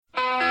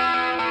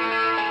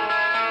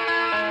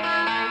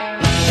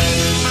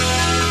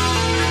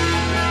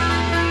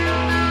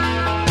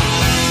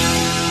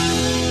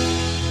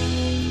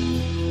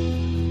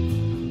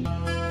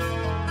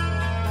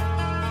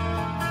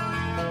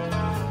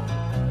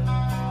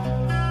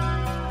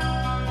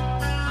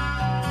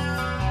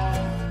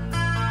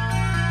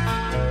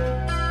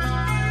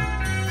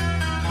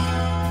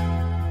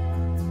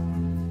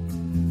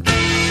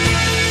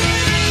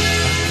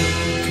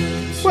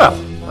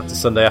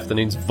Sunday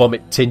afternoon's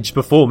vomit-tinged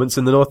performance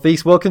in the North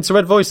East. Welcome to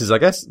Red Voices, I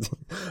guess.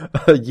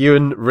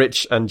 Ewan,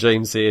 Rich and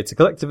James here to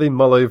collectively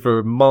mull over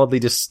a mildly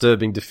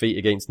disturbing defeat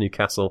against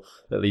Newcastle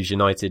that leaves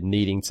United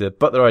needing to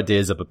butt their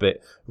ideas up a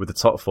bit with the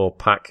top four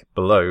pack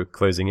below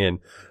closing in.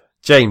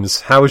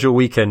 James, how was your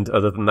weekend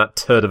other than that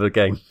turd of a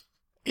game?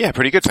 Yeah,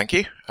 pretty good, thank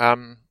you.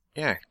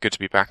 Yeah, good to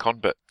be back on,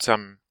 but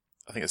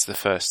I think it's the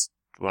first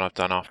one I've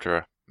done after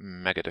a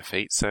mega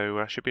defeat,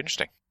 so should be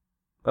interesting.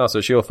 Oh, so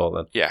it's your fault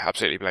then? Yeah,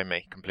 absolutely blame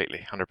me,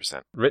 completely,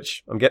 100%.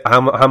 Rich,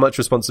 how much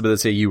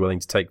responsibility are you willing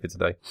to take for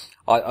today?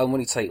 I'm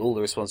willing to take all the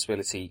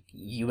responsibility.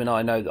 You and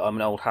I know that I'm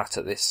an old hat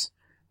at this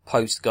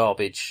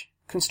post-garbage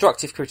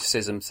constructive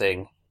criticism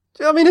thing.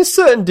 I mean, a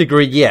certain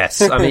degree,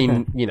 yes. I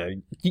mean, you know,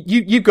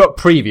 you've got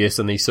previous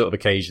on these sort of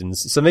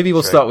occasions, so maybe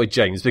we'll start with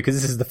James, because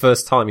this is the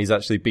first time he's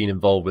actually been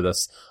involved with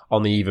us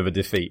on the eve of a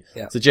defeat.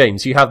 Yeah. So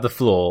James, you have the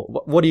floor.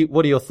 What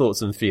are your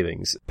thoughts and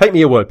feelings? Paint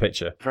me a word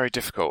picture. Very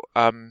difficult.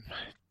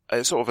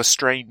 It's sort of a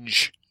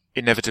strange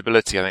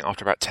inevitability. I think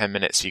after about 10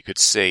 minutes you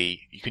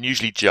can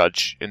usually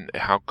judge in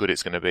how good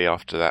it's going to be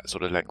after that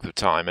sort of length of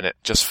time, and it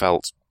just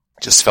felt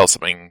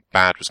something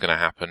bad was going to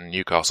happen.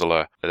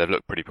 Newcastle they've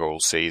looked pretty poor all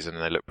season,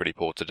 and they look pretty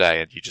poor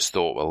today, and you just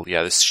thought, well,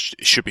 yeah, this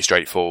should be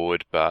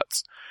straightforward,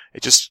 but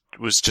it just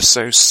was just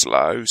so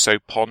slow, so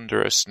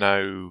ponderous,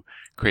 no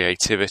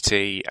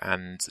creativity,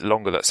 and the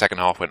longer that second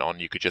half went on,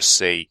 you could just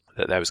see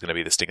that there was going to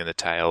be the sting in the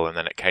tail, and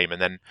then it came,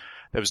 and then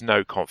there was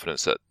no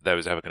confidence that there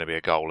was ever going to be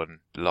a goal. And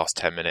the last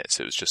 10 minutes,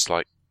 it was just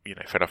like, you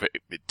know, fair enough,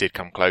 it did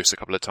come close a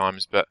couple of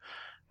times, but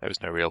there was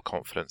no real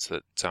confidence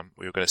that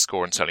we were going to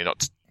score, and certainly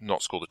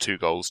not score the 2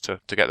 goals to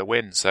get the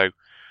win. So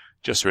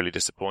just really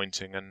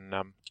disappointing, and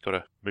got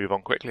to move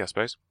on quickly, I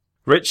suppose.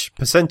 Rich,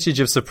 percentage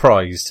of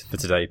surprised for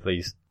today,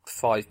 please.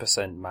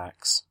 5%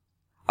 max.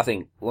 I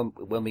think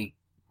when we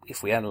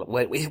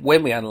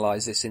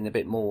analyse this in a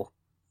bit more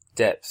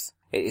depth,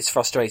 it's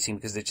frustrating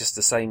because they're just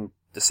the same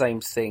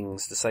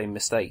things, the same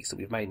mistakes that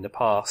we've made in the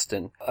past,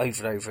 and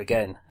over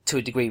again. To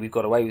a degree, we've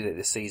got away with it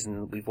this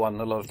season. We've won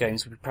a lot of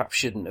games we perhaps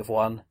shouldn't have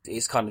won.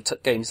 It's kind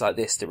of games like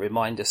this that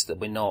remind us that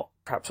we're not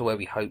perhaps where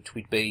we hoped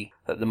we'd be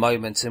at the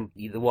moment. And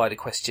the wider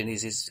question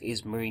is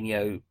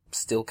Mourinho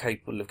still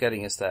capable of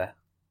getting us there?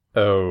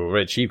 Oh,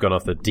 Rich, you've gone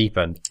off the deep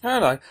end.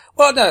 No.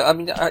 Well, no, I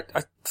mean, I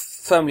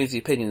firmly of the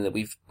opinion that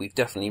we've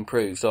definitely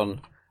improved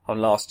on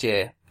last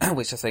year,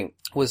 which I think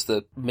was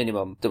the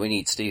minimum that we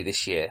need to do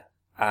this year.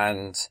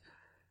 And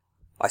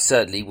I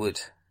certainly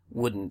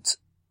wouldn't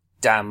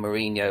damn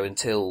Mourinho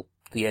until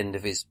the end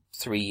of his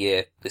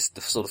 3-year, the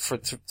sort of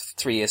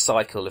 3-year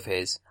cycle of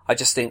his. I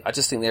just think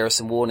there are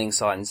some warning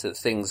signs that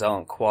things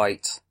aren't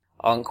quite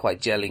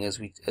gelling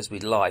as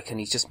we'd like, and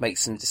he just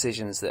makes some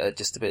decisions that are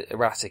just a bit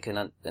erratic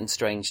and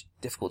strange,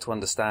 difficult to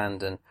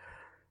understand, and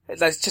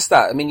that's just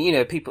that. I mean, you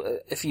know,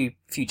 a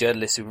few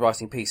journalists who were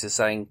writing pieces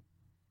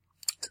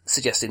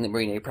suggesting that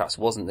Mourinho perhaps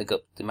wasn't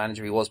the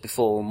manager he was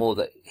before, or more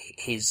that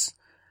his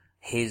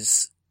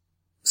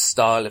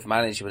style of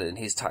management and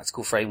his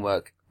tactical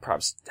framework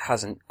perhaps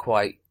hasn't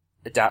quite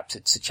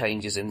adapted to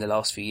changes in the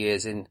last few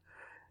years in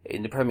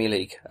the Premier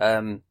League.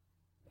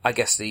 I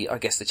guess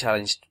the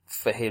challenge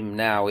for him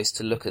now is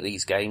to look at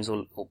these games,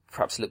 or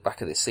perhaps look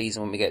back at this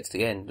season when we get to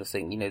the end and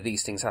think, you know,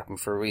 these things happen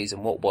for a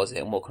reason. What was it,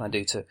 and what can I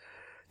do to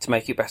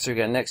make it better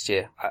again next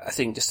year? I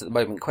think just at the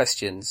moment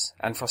questions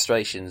and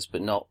frustrations,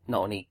 but not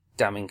any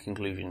damning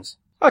conclusions.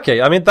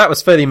 Okay, I mean, that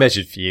was fairly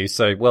measured for you,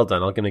 so well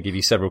done. I'm going to give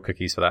you several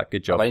cookies for that.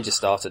 Good job. I've only just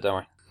started,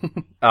 don't I?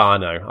 Oh, I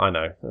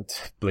know.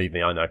 Believe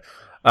me, I know.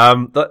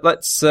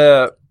 Let's,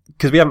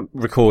 because we haven't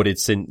recorded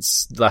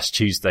since last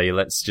Tuesday,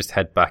 let's just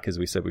head back, as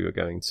we said we were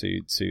going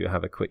to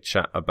have a quick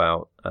chat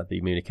about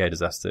the Munich air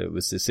disaster. It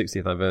was the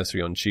 60th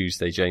anniversary on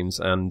Tuesday, James,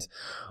 and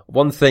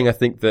one thing I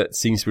think that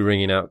seems to be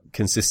ringing out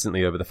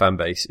consistently over the fan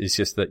base is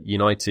just that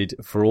United,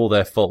 for all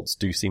their faults,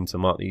 do seem to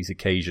mark these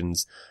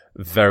occasions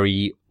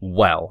very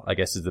well, I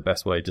guess is the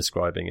best way of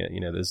describing it.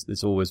 You know,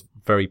 there's always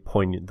very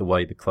poignant the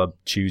way the club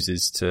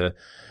chooses to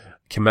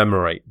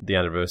commemorate the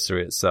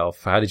anniversary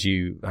itself. How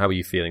were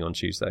you feeling on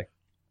Tuesday?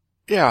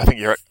 Yeah, I think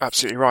you're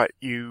absolutely right.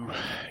 You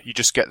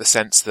just get the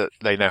sense that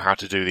they know how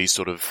to do these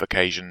sort of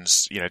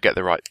occasions, you know, get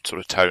the right sort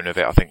of tone of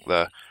it. I think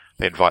they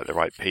invite the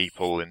right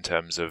people in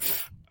terms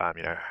of,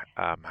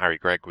 Harry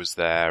Gregg was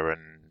there,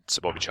 and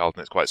Sir Bobby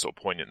Charlton. It's quite sort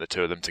of poignant, the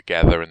two of them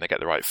together, and they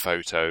get the right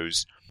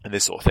photos and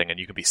this sort of thing. And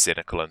you can be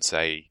cynical and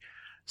say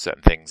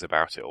certain things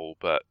about it all,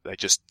 but they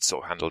just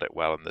sort of handled it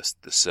well, and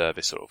the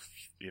service sort of,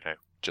 you know,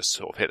 just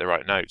sort of hit the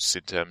right notes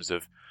in terms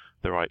of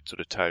the right sort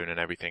of tone and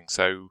everything.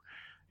 So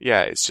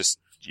yeah, it's just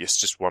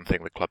one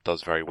thing the club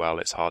does very well.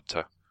 It's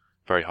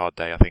very hard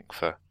day, I think,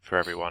 for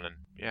everyone, and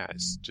yeah,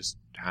 it's just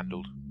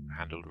handled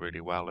really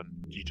well,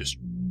 and you just,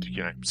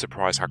 you know,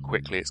 surprised how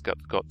quickly it's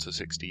got to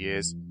 60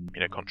 years.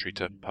 You know, contrary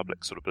to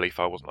public sort of belief,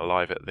 I wasn't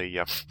alive at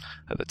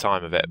the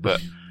time of it,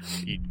 but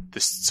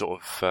this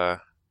sort of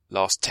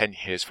last 10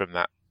 years from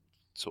that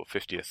sort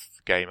of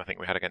 50th game I think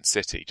we had against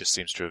City just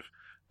seems to have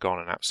gone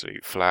an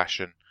absolute flash,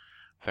 and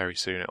very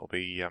soon it'll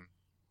be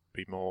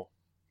more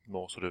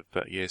more sort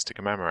of years to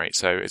commemorate.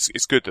 So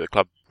it's good that the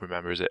club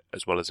remembers it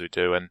as well as we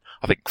do, and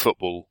I think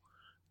football,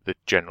 the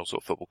general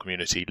sort of football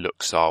community,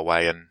 looks our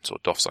way and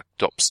sort of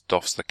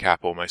doffs the cap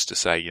almost to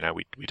say,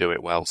 we do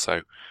it well.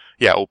 So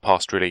yeah, all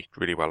passed really,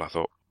 really well, I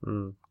thought.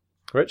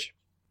 Rich?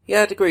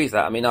 Yeah, I'd agree with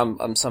that. I mean,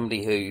 I'm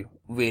somebody who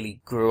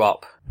really grew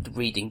up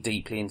reading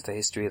deeply into the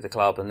history of the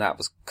club, and that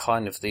was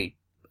kind of a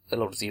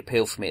lot of the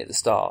appeal for me at the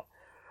start.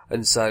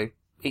 And so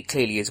it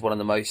clearly is one of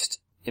the most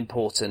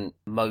important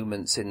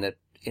moments in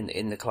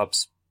the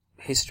club's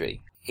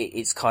history.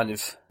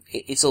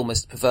 It's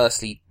almost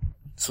perversely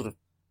sort of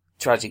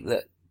tragic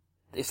that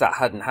if that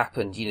hadn't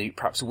happened,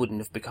 perhaps it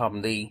wouldn't have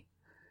become the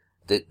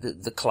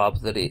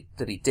club that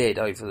it did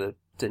over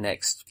the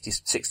next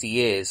 60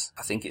 years.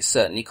 I think it's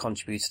certainly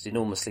contributed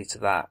enormously to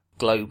that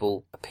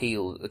global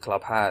appeal that the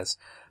club has.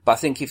 But I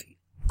think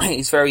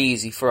it's very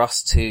easy for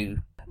us to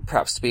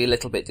perhaps to be a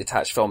little bit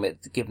detached from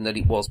it, given that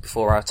it was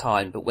before our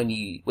time. But when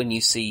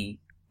you see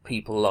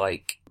people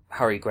like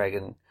Harry Gregg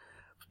and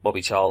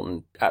Bobby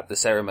Charlton at the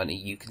ceremony,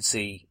 you can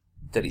see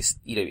that it's,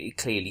 it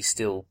clearly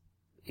still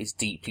is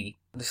deeply,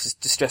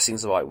 distressing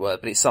is the right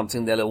word, but it's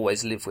something they'll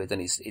always live with,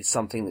 and it's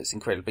something that's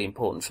incredibly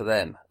important for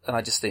them. And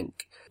I just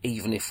think,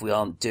 even if we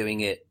aren't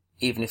doing it,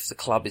 even if the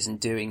club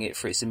isn't doing it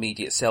for its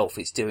immediate self,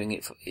 it's doing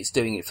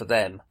it for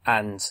them.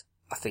 And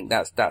I think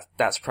that's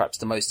perhaps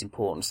the most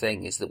important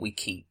thing, is that we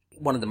keep,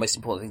 one of the most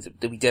important things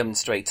that we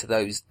demonstrate to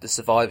the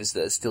survivors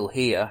that are still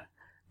here,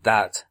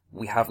 that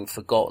we haven't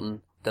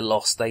forgotten the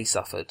loss they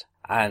suffered,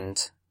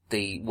 and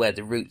where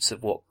the roots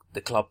of what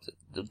the club,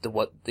 the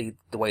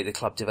way the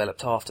club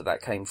developed after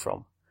that came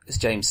from. As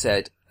James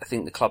said, I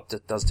think the club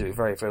does do it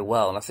very, very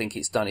well, and I think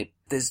it's done it.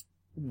 There's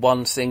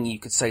one thing you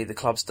could say the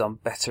club's done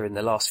better in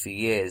the last few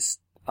years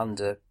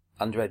under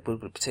Ed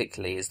Woodward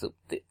particularly, is that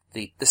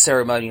the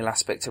ceremonial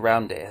aspect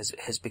around it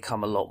has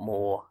become a lot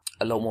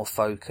more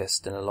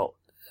focused, and a lot.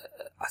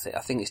 I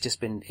think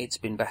it's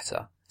been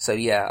better. So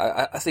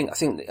yeah, I think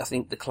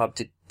the club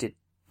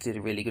did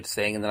a really good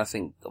thing, and then I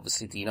think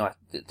obviously the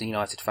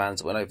United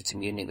fans that went over to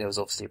Munich, there was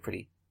obviously a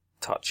pretty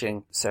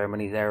touching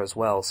ceremony there as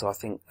well. So I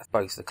think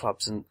both the club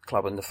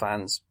and the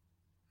fans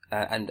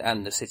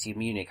and the city of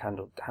Munich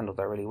handled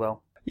that really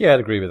well. Yeah,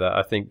 I'd agree with that.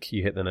 I think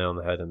you hit the nail on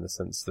the head in the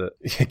sense that,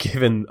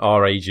 given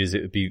our ages,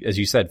 it would be, as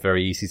you said,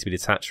 very easy to be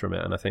detached from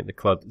it. And I think the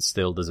club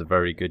still does a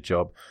very good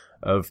job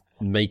of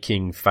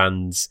making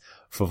fans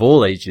of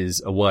all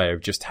ages aware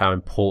of just how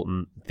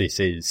important this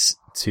is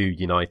to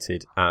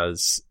United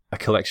as a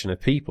collection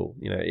of people.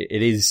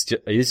 It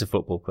is a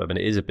football club, and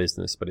it is a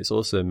business, but it's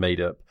also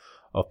made up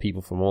of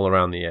people from all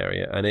around the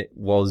area. And it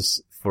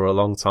was for a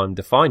long time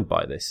defined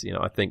by this.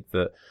 I think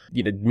that,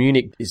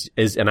 Munich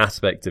is an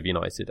aspect of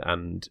United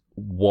and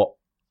what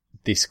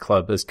this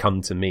club has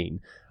come to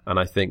mean. And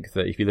I think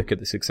that if you look at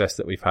the success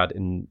that we've had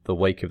in the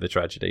wake of the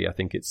tragedy, I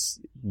think it's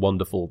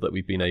wonderful that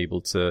we've been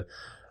able to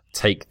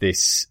take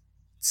this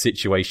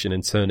situation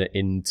and turn it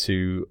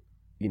into,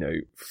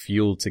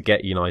 fuel to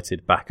get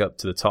United back up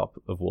to the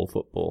top of world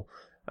football.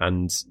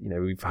 And,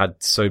 we've had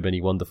so many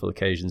wonderful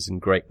occasions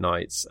and great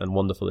nights and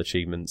wonderful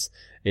achievements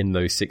in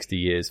those 60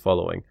 years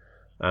following.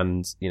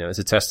 And, it's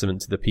a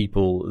testament to the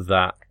people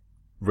that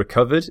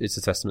recovered. It's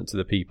a testament to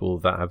the people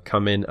that have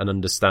come in and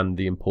understand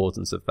the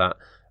importance of that.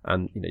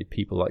 And,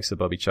 people like Sir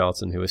Bobby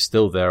Charlton, who are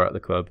still there at the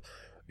club,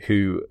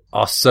 who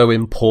are so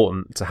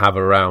important to have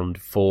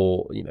around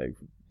for,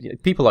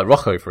 people like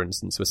Rocco, for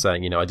instance, were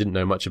saying, I didn't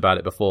know much about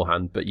it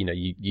beforehand, but,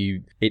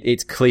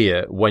 it's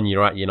clear when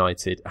you're at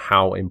United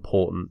how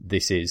important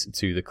this is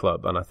to the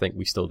club. And I think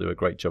we still do a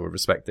great job of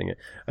respecting it.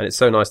 And it's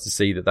so nice to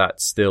see that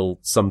that's still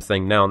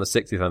something now on the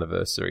 60th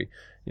anniversary.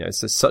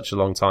 It's such a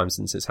long time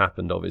since it's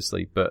happened,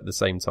 obviously, but at the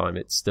same time,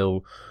 it's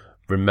still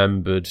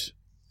remembered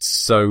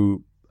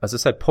so, as I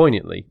said,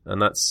 poignantly.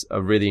 And that's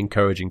a really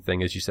encouraging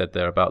thing, as you said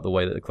there, about the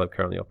way that the club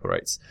currently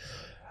operates.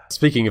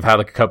 Speaking of how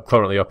the club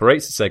currently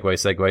operates,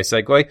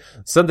 segue.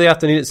 Sunday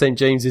afternoon at St.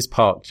 James's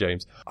Park,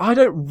 James. I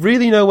don't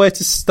really know where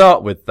to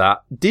start with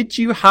that. Did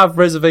you have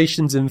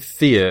reservations and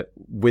fear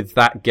with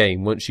that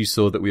game once you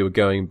saw that we were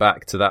going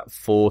back to that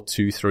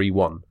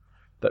 4-2-3-1?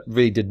 That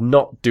really did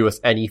not do us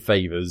any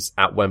favours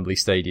at Wembley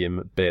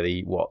Stadium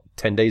barely,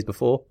 10 days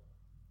before?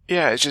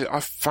 Yeah,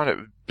 I found it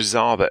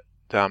bizarre that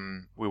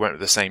we went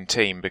with the same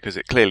team, because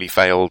it clearly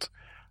failed,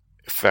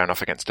 fair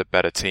enough, against a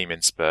better team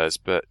in Spurs,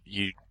 but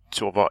you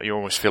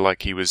almost feel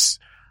like he was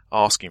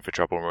asking for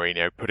trouble,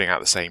 Mourinho, putting out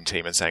the same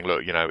team and saying,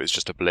 look, it's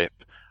just a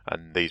blip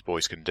and these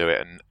boys can do it.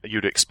 And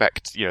you'd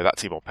expect, that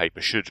team on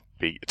paper should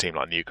beat a team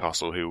like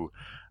Newcastle, who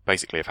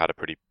basically have had a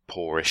pretty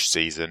poorish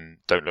season,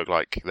 don't look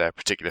like they're a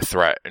particular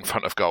threat in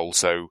front of goal.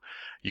 So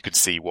you can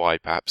see why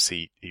perhaps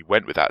he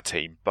went with that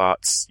team.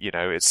 But,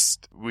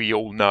 we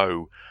all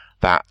know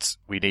that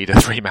we need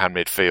a three-man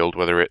midfield,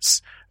 whether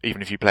it's,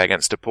 even if you play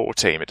against a poor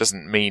team, it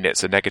doesn't mean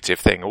it's a negative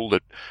thing.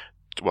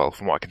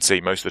 From what I can see,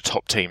 most of the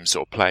top teams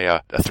sort of play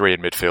a three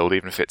in midfield,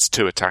 even if it's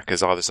two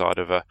attackers either side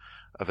of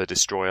a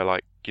destroyer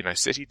like,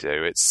 City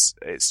do. It's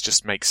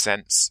just makes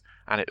sense,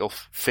 and it all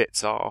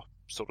fits our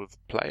sort of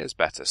players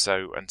better.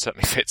 So, and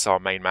certainly fits our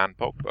main man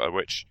Pogba,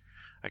 which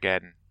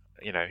again,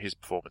 his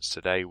performance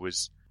today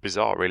was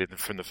bizarre, really,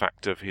 from the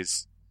fact of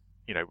his,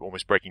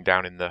 almost breaking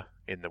down in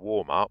the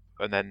warm-up.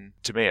 And then,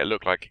 to me, it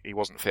looked like he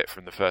wasn't fit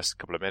from the first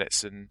couple of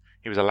minutes, and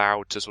he was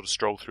allowed to sort of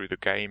stroll through the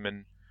game,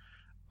 and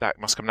that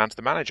must come down to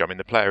the manager. I mean,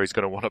 the player is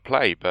going to want to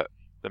play, but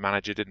the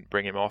manager didn't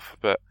bring him off.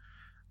 But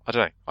I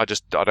don't know. I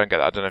don't get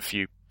that. I don't know if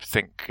you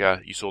think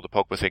you saw the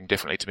Pogba thing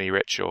differently to me,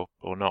 Rich, or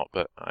not,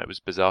 but it was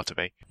bizarre to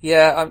me.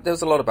 Yeah, there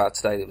was a lot about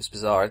today that was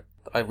bizarre.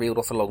 I reeled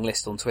off a long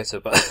list on Twitter,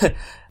 but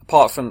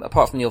apart from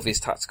the obvious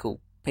tactical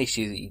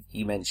issue that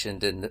you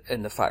mentioned,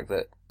 and the fact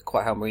that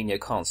quite how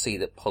Mourinho can't see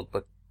that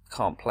Pogba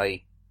can't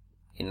play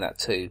in that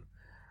too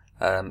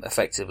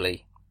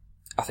effectively.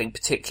 I think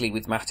particularly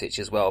with Matic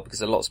as well,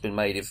 because a lot's been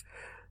made of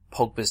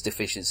Pogba's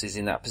deficiencies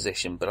in that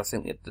position, but I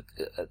think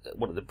that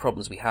one of the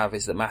problems we have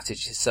is that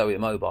Matic is so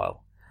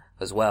immobile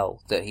as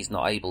well that he's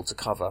not able to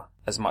cover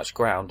as much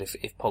ground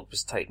if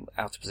Pogba's taken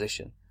out of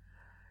position.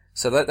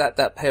 So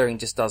that pairing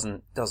just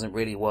doesn't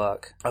really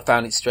work. I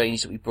found it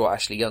strange that we brought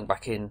Ashley Young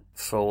back in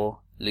for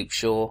Luke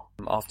Shaw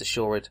after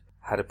Shaw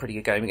had a pretty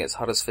good game against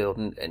Huddersfield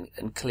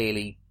and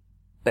clearly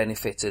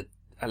benefited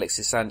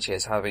Alexis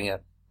Sanchez having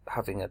a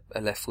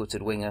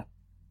left-footed winger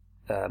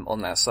on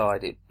that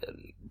side. It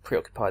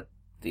preoccupied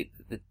the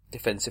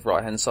defensive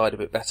right-hand side a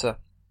bit better.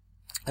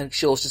 And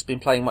Shaw's just been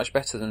playing much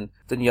better than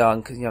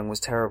Young, because Young was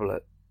terrible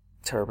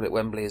at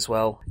Wembley as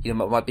well.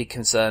 My big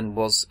concern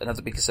was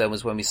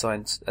when we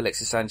signed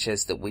Alexis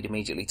Sanchez that we'd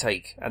immediately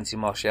take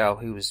Anthony Martial,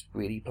 who was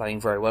really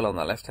playing very well on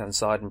that left-hand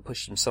side, and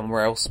push him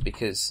somewhere else,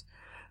 because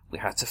we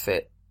had to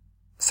fit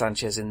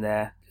Sanchez in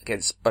there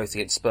against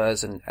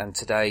Spurs and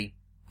today.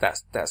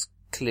 That's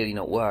clearly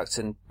not worked,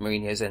 and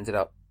Mourinho's ended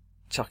up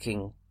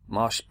pushing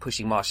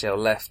Martial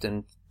left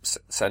and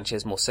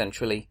Sanchez more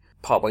centrally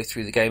partway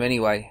through the game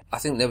anyway. I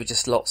think there were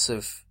just lots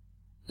of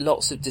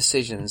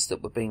decisions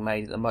that were being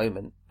made at the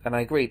moment. And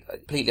I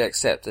completely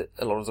accept that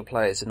a lot of the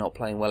players are not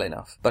playing well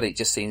enough, but it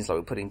just seems like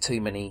we're putting too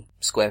many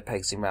square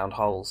pegs in round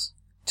holes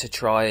to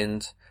try,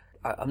 and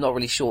I'm not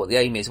really sure what the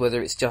aim is,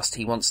 whether it's just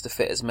he wants to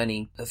fit as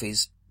many of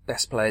his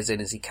best players in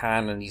as he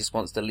can and he just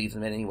wants to leave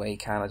them in any way he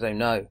can, I don't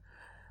know.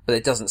 But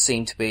it doesn't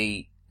seem to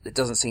be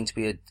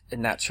a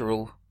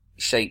natural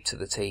shape to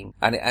the team.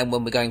 And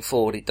when we're going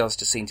forward, it does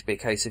just seem to be a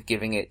case of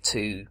giving it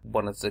to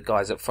one of the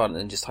guys up front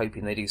and just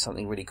hoping they do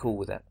something really cool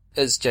with it.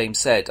 As James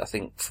said, I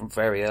think from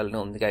very early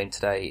on in the game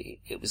today,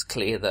 it was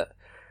clear that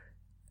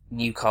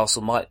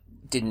Newcastle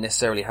didn't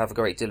necessarily have a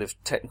great deal of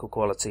technical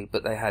quality,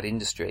 but they had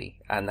industry,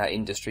 and that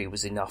industry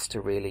was enough to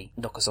really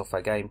knock us off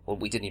our game. Well,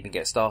 we didn't even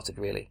get started,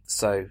 really.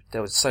 So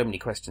there were so many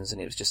questions,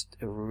 and it was just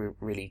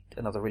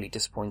another really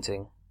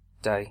disappointing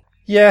day.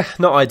 Yeah,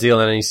 not ideal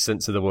in any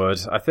sense of the word.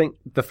 I think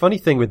the funny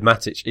thing with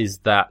Matic is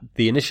that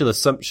the initial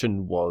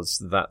assumption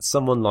was that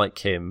someone like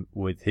him,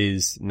 with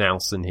his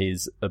nous and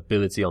his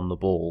ability on the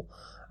ball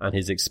and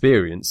his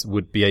experience,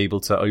 would be able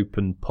to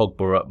open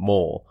Pogba up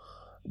more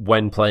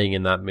when playing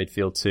in that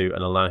midfield too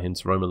and allow him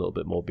to roam a little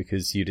bit more,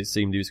 because you'd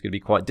assumed he was going to be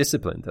quite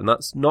disciplined. And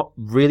that's not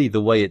really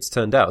the way it's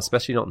turned out,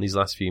 especially not in these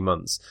last few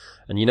months.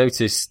 And you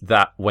notice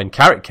that when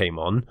Carrick came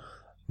on,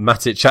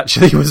 Matic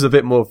actually was a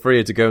bit more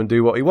freer to go and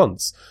do what he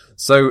wants.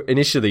 So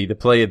initially, the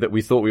player that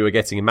we thought we were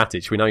getting in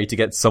Matic, we now need to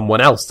get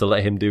someone else to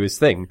let him do his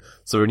thing.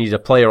 So we need a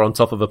player on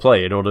top of a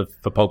player in order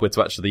for Pogba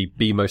to actually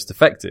be most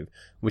effective,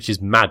 which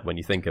is mad when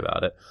you think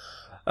about it.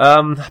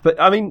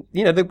 But I mean,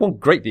 the one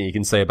great thing you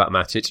can say about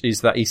Matic is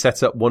that he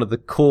set up one of the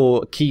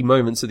core key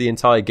moments of the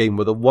entire game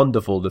with a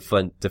wonderful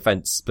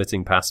defense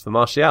splitting pass for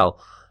Martial.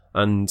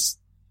 And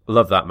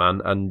love that, man.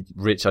 And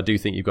Rich, I do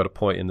think you've got a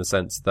point in the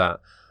sense that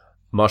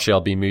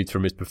Martial being moved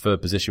from his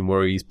preferred position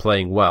where he's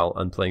playing well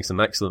and playing some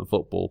excellent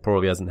football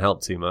probably hasn't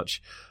helped too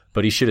much,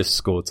 but he should have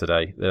scored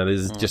today.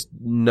 There's just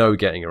no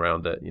getting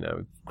around it.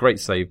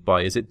 Great save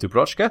by, is it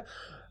Dubravka?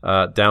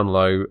 Down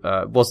low,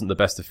 wasn't the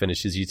best of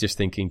finishes. You're just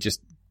thinking, just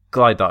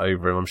glide that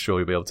over him. I'm sure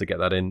he'll be able to get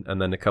that in. And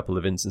then a couple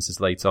of instances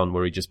later on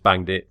where he just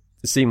banged it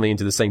seemingly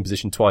into the same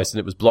position twice, and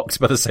it was blocked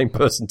by the same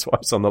person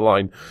twice on the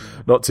line,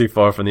 not too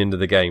far from the end of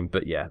the game.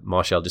 But yeah,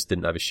 Martial just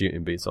didn't have his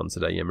shooting boots on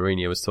today. Yeah,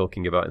 Mourinho was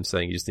talking about him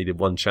saying he just needed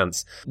one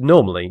chance.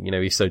 Normally,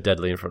 he's so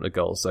deadly in front of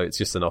goal, so it's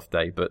just an off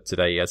day, but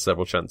today he had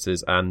several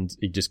chances and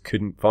he just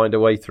couldn't find a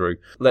way through.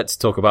 Let's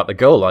talk about the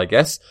goal, I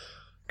guess.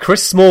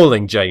 Chris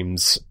Smalling,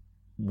 James.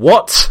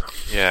 What?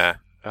 Yeah,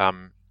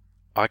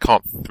 I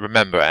can't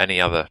remember any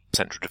other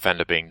central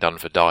defender being done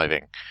for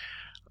diving.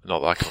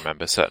 Not that I can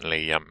remember,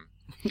 certainly,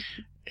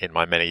 in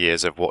my many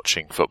years of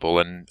watching football,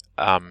 and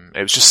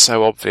it was just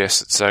so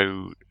obvious,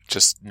 so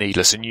just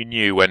needless, and you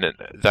knew when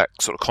that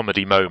sort of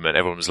comedy moment,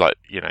 everyone was like,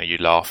 you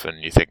laugh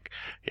and you think,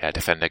 yeah,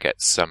 defender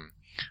gets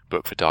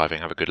booked for diving,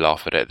 have a good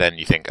laugh at it, then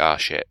you think,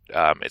 shit,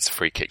 it's a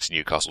free kick to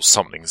Newcastle,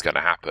 something's going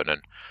to happen,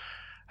 and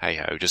hey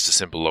ho, just a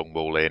simple long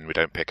ball in, we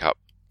don't pick up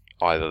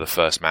either the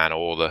first man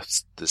or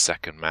the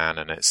second man,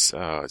 and it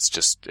was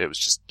just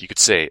you could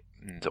see it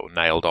sort of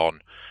nailed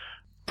on,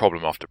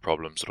 problem after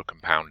problem, sort of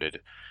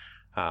compounded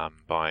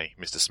by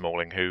Mr.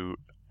 Smalling, who,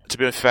 to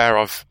be fair,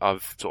 I've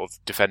sort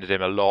of defended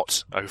him a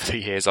lot over the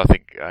years. I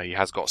think he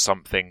has got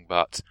something,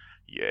 but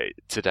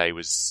today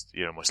was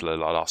almost the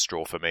last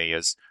straw for me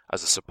as a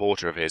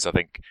supporter of his. I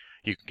think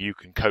you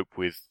can cope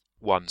with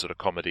one sort of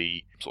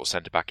comedy sort of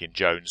centre back in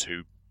Jones,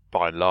 who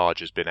by and large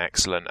has been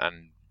excellent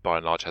and by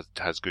and large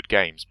has good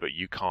games, but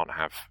you can't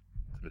have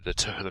the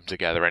two of them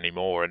together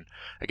anymore. And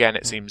again,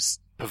 it seems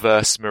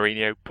perverse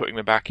Mourinho putting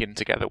them back in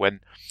together when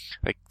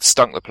they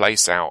stunk the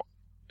place out,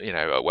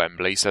 at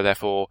Wembley. So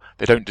therefore,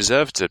 they don't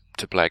deserve to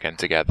play again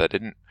together.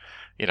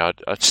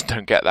 I just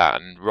don't get that.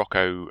 And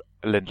Rocco,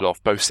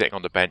 Lindelof, both sitting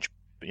on the bench.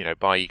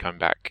 Bailly coming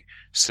back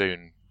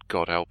soon.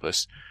 God help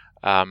us.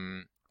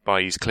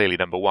 Bailly's clearly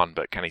number one,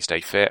 but can he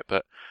stay fit?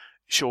 But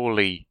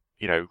surely,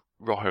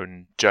 Rojo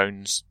and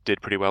Jones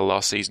did pretty well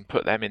last season.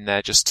 Put them in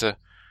there just I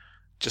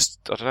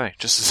don't know,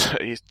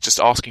 just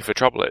asking for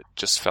trouble. It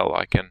just felt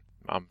like, and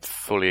I'm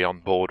fully on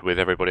board with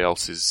everybody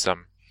else's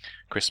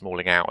Chris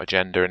Smalling out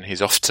agenda, and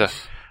he's off to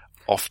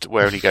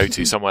where will he go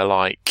to? Somewhere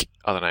like,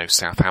 I don't know,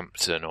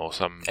 Southampton or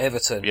some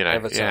Everton.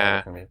 Everton.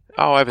 Yeah. I mean.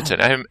 Oh,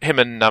 Everton. Him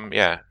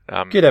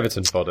and good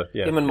Everton fodder.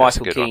 Yeah. Him and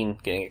Michael Keane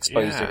getting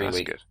exposed every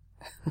week. Good.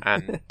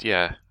 And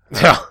yeah.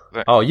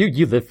 Oh,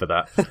 you live for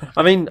that.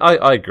 I mean,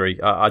 I agree.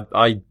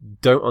 I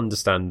don't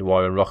understand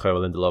why when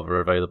Rojo and Lindelof are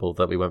available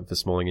that we went for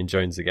Smalling and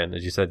Jones again.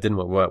 As you said, didn't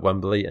work at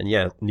Wembley, and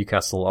yeah,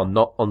 Newcastle are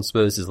not on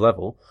Spurs'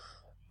 level,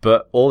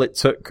 but all it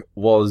took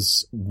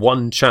was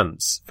one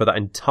chance for that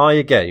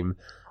entire game,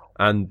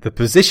 and the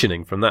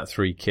positioning from that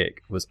free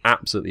kick was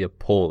absolutely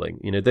appalling.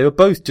 They were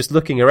both just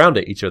looking around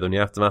at each other in the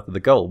aftermath of the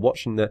goal,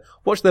 watch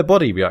their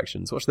body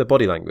reactions, watch their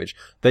body language.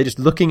 They're just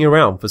looking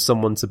around for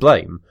someone to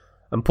blame.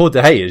 And poor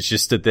De Gea's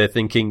just stood there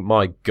thinking,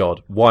 my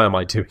God, why am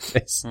I doing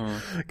this?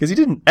 Because he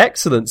did an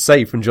excellent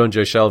save from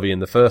Jonjo Shelvey in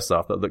the first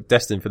half that looked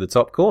destined for the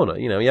top corner.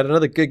 He had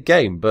another good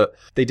game, but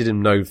they did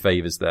him no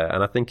favours there.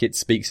 And I think it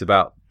speaks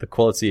about the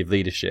quality of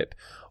leadership.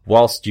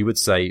 Whilst you would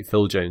say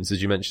Phil Jones,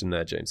 as you mentioned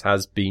there, James,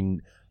 has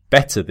been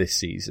better this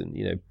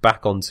season,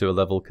 back onto a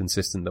level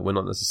consistent that we're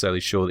not necessarily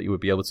sure that he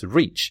would be able to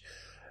reach.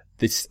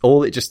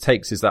 All it just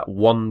takes is that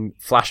one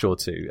flash or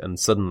two, and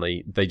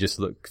suddenly they just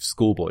look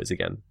schoolboys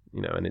again,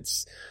 and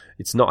it's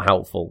not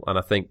helpful. And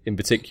I think in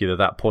particular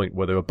that point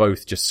where they were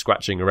both just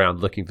scratching around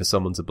looking for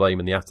someone to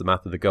blame in the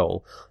aftermath of the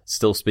goal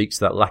still speaks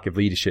to that lack of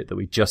leadership that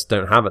we just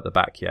don't have at the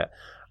back yet.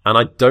 And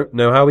I don't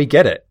know how we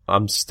get it.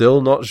 I'm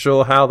still not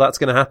sure how that's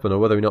going to happen or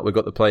whether or not we've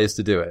got the players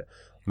to do it.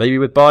 Maybe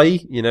with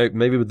Bailly,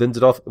 maybe with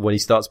Lindelof when he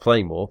starts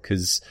playing more,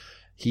 because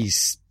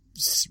he's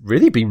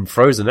really been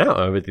frozen out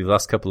over the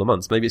last couple of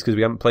months. Maybe it's because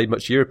we haven't played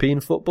much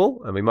European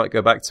football and we might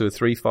go back to a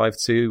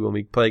 3-5-2 when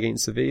we play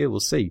against Sevilla.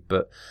 We'll see.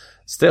 But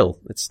still,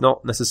 it's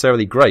not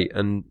necessarily great.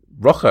 And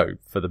Rojo,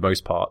 for the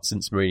most part,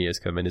 since Mourinho's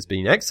come in, has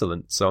been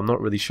excellent. So I'm not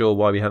really sure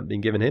why we haven't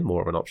been given him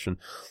more of an option.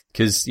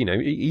 Because,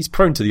 he's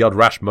prone to the odd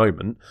rash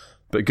moment.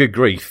 But good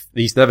grief,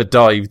 he's never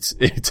dived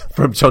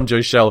from Jonjo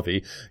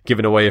Shelvey,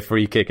 giving away a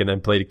free kick and then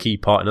played a key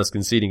part in us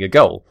conceding a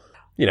goal.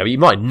 He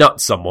might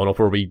nut someone or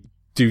probably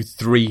do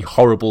 3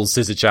 horrible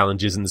scissor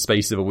challenges in the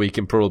space of a week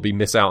and probably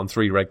miss out on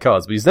 3 red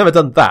cards. But he's never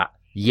done that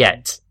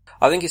yet.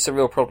 I think it's a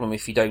real problem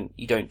if you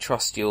don't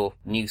trust your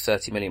new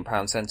 £30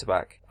 million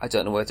centre-back. I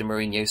don't know whether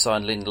Mourinho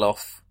signed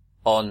Lindelof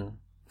on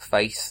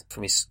faith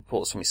from his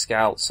reports from his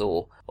scouts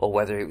or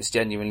whether it was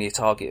genuinely a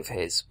target of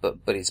his, but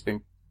it's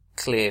been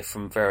clear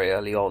from very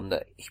early on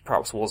that he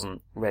perhaps wasn't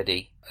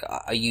ready.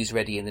 I use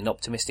ready in an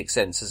optimistic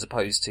sense as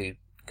opposed to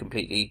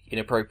completely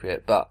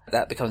inappropriate, but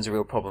that becomes a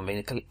real problem. I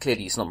mean,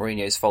 clearly it's not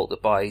Mourinho's fault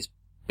that Bailly's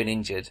been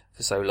injured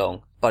for so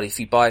long, but if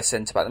you buy a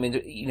centre-back, I mean,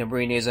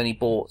 Mourinho's only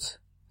brought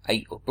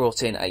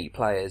in 8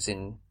 players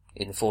in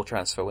 4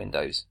 transfer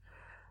windows.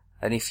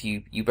 And if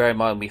you bear in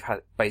mind, we've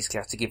basically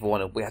had to give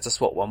we had to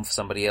swap one for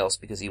somebody else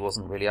because he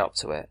wasn't really up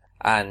to it.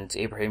 And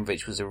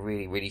Ibrahimovic was a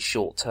really, really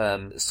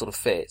short-term sort of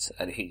fit,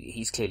 and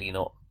he's clearly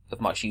not of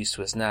much use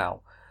to us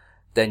now.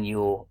 Then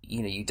you're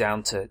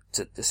down to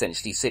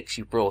essentially 6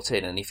 you've brought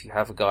in, and if you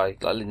have a guy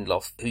like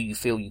Lindelof who you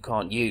feel you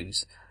can't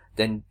use,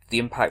 then the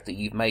impact that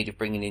you've made of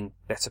bringing in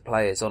better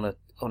players on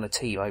a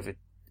team over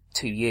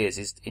 2 years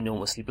is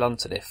enormously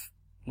blunted. If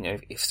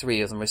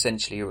 3 of them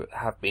essentially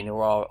have been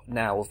or are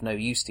now of no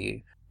use to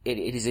you. It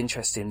is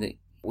interesting that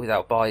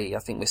without Bailly, I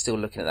think we're still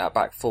looking at that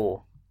back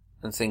 4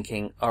 and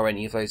thinking, are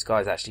any of those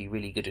guys actually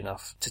really good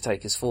enough to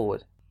take us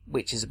forward?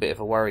 Which is a bit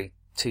of a worry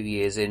 2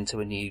 years into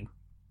a new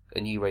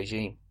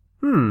regime.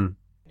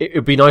 It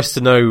would be nice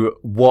to know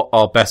what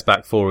our best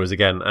back 4 is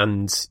again.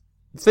 And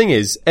the thing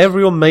is,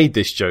 everyone made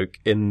this joke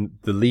in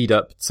the lead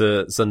up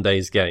to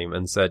Sunday's game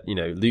and said,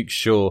 Luke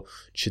Shaw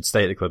should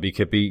stay at the club. He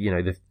could be,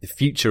 the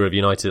future of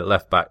United at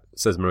left back,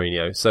 says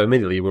Mourinho. So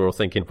immediately we're all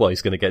thinking, well,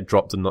 he's going to get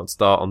dropped and not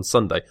start on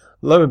Sunday.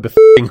 Lo and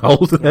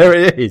behold, there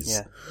it is.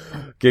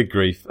 Yeah. Good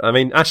grief. I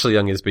mean, Ashley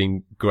Young has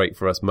been great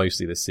for us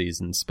mostly this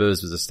season.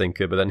 Spurs was a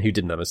stinker, but then who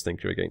didn't have a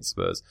stinker against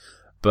Spurs?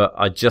 But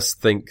I just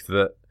think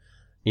that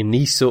in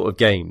these sort of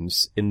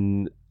games,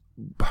 in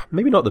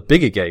maybe not the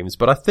bigger games,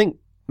 but I think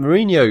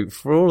Mourinho,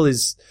 for all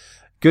his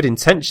good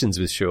intentions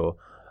with Shaw,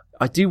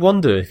 I do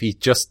wonder if he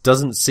just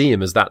doesn't see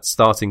him as that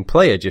starting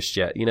player just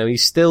yet.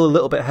 He's still a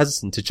little bit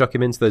hesitant to chuck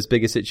him into those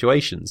bigger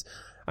situations.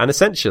 And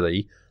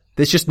essentially,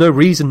 there's just no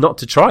reason not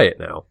to try it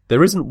now.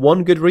 There isn't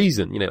one good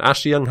reason.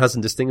 Ashley Young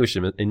hasn't distinguished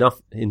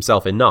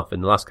himself enough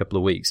in the last couple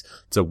of weeks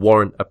to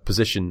warrant a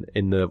position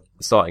in the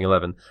starting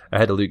 11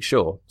 ahead of Luke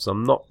Shaw. So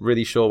I'm not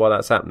really sure why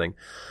that's happening.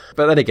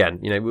 But then again,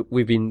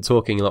 we've been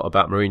talking a lot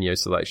about Mourinho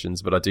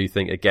selections, but I do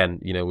think, again,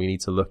 we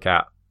need to look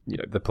at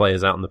the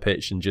players out on the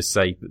pitch and just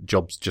say that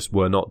jobs just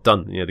were not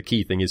done. The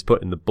key thing is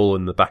putting the ball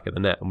in the back of the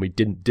net, and we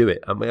didn't do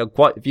it. And we had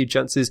quite a few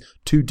chances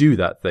to do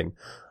that thing.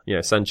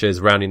 Sanchez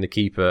rounding the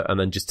keeper and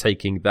then just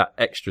taking that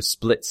extra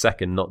split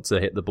second not to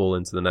hit the ball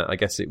into the net. I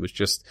guess it was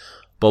just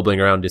bobbling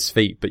around his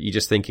feet, but you're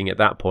just thinking at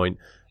that point,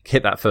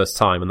 hit that first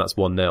time and that's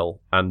 1-0.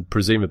 And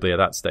presumably at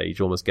that stage,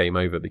 almost game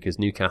over because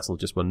Newcastle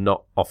just were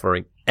not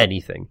offering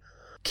anything.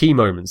 Key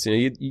moments,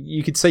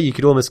 you could say you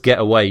could almost get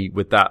away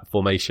with that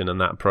formation and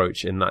that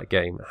approach in that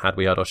game had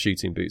we had our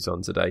shooting boots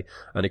on today,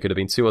 and it could have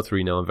been 2 or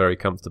 3-0 and very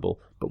comfortable,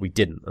 but we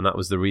didn't, and that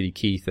was the really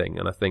key thing.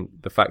 And I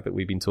think the fact that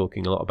we've been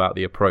talking a lot about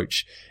the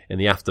approach in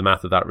the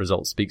aftermath of that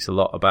result speaks a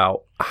lot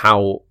about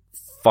how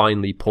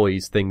finely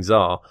poised things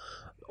are.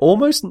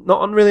 Almost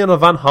not really on a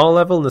Van Gaal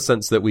level, in the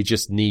sense that we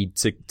just need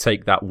to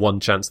take that one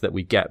chance that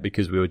we get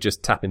because we were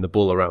just tapping the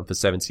ball around for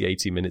 70,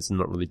 80 minutes and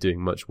not really doing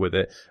much with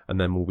it.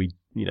 And then when we,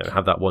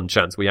 have that one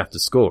chance, we have to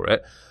score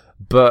it.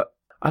 But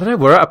I don't know,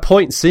 we're at a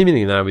point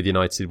seemingly now with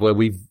United where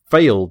we've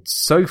failed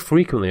so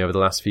frequently over the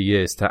last few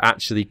years to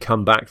actually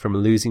come back from a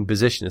losing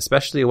position,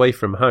 especially away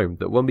from home,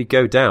 that when we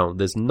go down,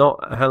 there's not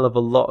a hell of a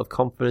lot of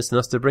confidence in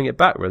us to bring it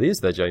back, really,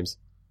 is there, James?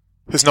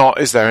 There's not,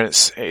 is there? And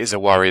it is a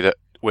worry that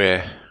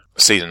we're a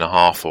season and a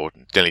half or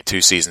nearly 2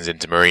 seasons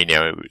into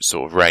Mourinho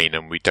sort of reign,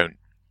 and we don't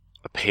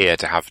appear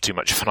to have too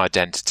much of an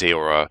identity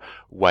or a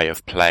way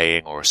of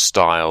playing or a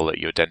style that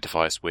you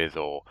identify us with,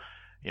 or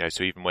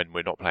so even when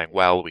we're not playing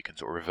well, we can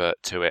sort of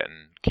revert to it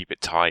and keep it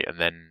tight, and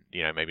then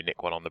maybe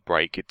nick one on the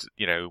break. It's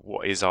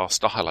what is our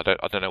style? I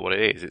don't know what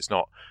it is. It's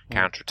not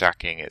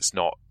counter-attacking. It's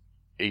not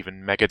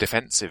even mega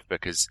defensive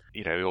because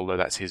although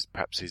that's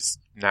perhaps his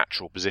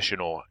natural position,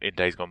 or in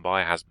days gone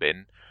by has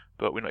been.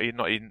 But we're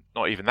not even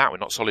that. We're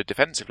not solid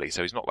defensively,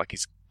 so he's not like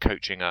he's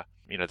coaching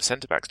the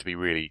centre backs to be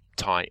really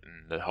tight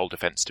and the whole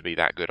defence to be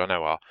that good. I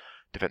know our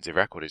defensive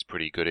record is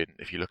pretty good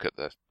if you look at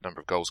the number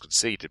of goals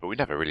conceded, but we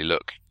never really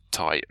look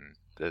tight and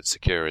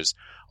secure as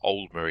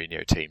old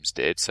Mourinho teams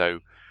did. So,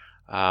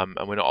 and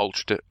we're not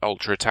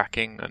ultra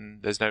attacking,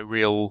 and there's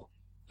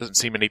doesn't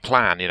seem any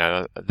plan.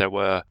 There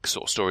were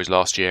sort of stories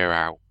last year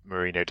how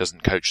Mourinho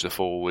doesn't coach the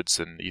forwards,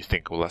 and you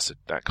think, well,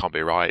 that can't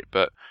be right.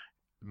 But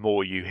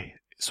more you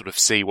sort of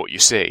see what you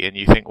see, and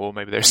you think, well,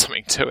 maybe there's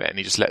something to it, and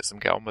he just lets them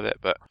get on with it.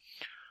 But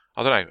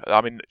I don't know. I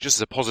mean, just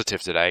as a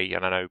positive today,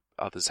 and I know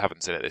others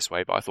haven't seen it this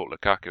way, but I thought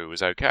Lukaku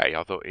was okay.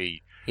 I thought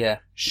he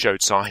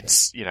showed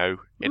signs, in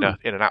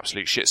an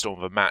absolute shitstorm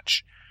of a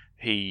match.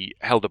 He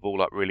held the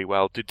ball up really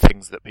well, did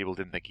things that people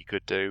didn't think he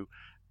could do.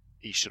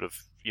 He should have,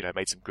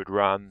 made some good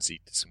runs.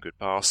 He did some good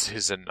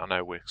passes, and I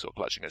know we're sort of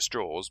clutching at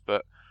straws,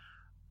 but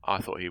I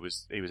thought he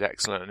was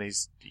excellent, and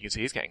you can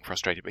see he's getting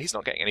frustrated, but he's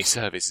not getting any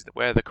service.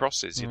 Where are the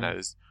crosses?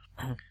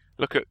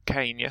 Look at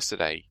Kane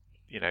yesterday.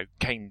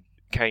 Kane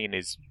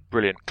is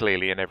brilliant,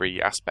 clearly in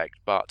every aspect,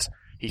 but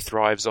he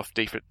thrives off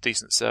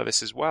decent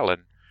service as well.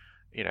 And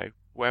there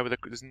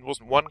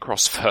wasn't one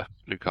cross for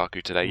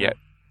Lukaku today yet.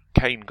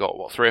 Kane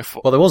got 3 or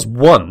 4. Well, there was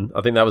one.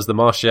 I think that was the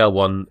Martial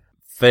one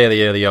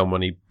fairly early on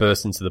when he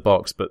burst into the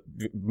box, but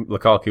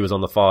Lukaku was on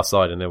the far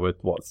side and there were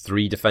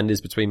 3 defenders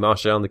between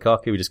Martial and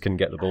Lukaku. We just couldn't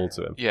get the ball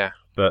to him. Yeah.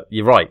 But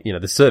you're right,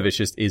 the service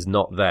just is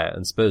not there,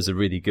 and Spurs are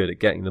really good at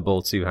getting the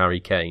ball to Harry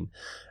Kane.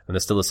 And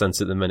there's still a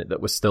sense at the minute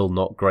that we're still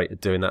not great at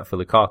doing that for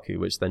Lukaku,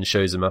 which then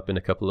shows him up in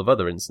a couple of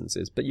other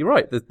instances. But you're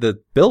right, the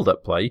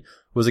build-up play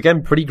was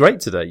again pretty great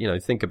today.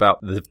 Think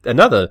about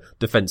another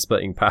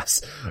defence-splitting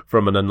pass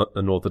from an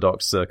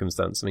unorthodox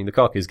circumstance. I mean,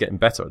 Lukaku's getting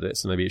better at it,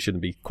 so maybe it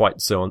shouldn't be quite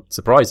so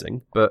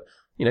surprising. But,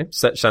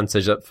 set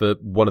Sanchez up for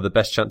one of the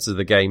best chances of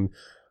the game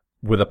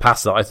with a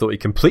pass that I thought he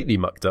completely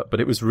mucked up, but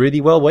it was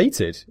really well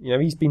weighted.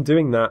 He's been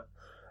doing that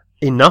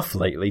enough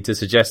lately to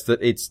suggest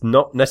that it's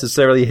not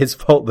necessarily his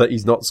fault that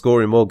he's not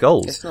scoring more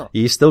goals. It's not.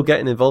 He's still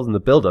getting involved in the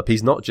build-up.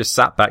 He's not just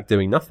sat back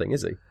doing nothing,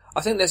 is he?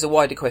 I think there's a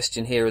wider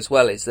question here as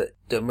well, is that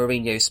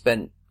Mourinho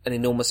spent an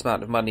enormous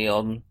amount of money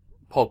on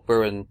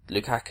Pogba and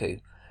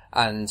Lukaku,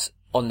 and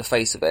on the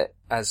face of it,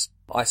 as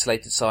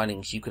isolated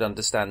signings, you could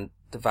understand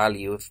the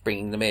value of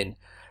bringing them in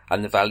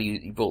and the value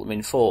that you brought them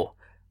in for.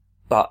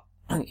 But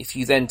if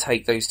you then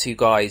take those 2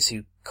 guys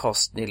who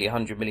cost nearly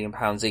 £100 million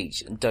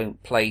each and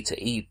don't play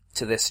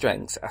to their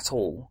strengths at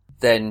all,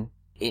 then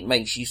it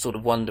makes you sort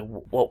of wonder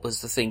what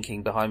was the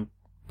thinking behind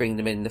bringing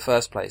them in the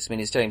first place. I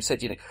mean, as James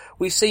said,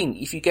 we've seen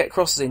if you get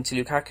crosses into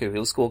Lukaku,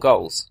 he'll score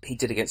goals. He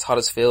did against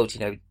Huddersfield,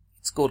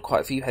 scored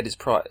quite a few headers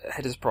prior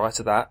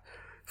to that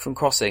from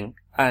crossing.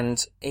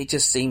 And it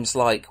just seems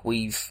like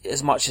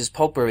as much as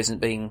Pogba isn't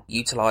being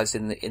utilised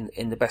in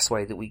the best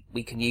way that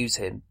we can use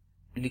him,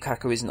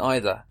 Lukaku isn't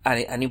either.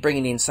 And in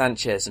bringing in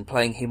Sanchez and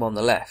playing him on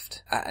the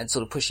left and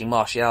sort of pushing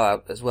Martial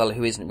out as well,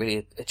 who isn't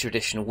really a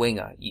traditional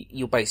winger,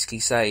 you're basically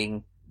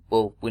saying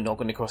well, we're not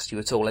going to cross you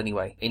at all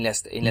anyway,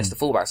 unless the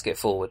fullbacks get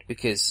forward,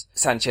 because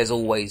Sanchez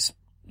always,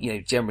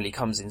 generally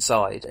comes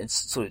inside and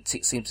sort of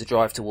seems to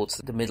drive towards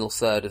the middle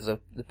third of the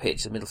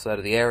pitch, the middle third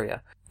of the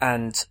area.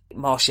 And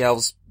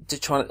Martial's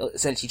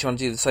essentially trying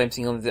to do the same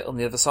thing on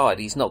the other side.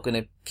 He's not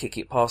going to kick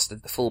it past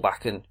the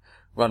fullback and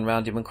run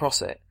round him and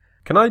cross it.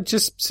 Can I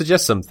just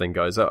suggest something,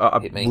 guys? A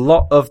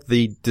lot of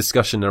the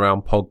discussion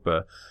around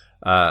Pogba,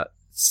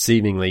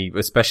 seemingly,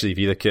 especially if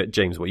you look at,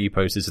 James, what you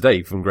posted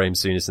today from Graham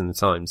Souness in the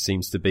Times,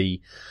 seems to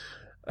be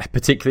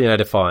particularly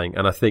edifying.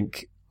 And I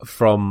think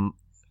from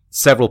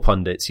several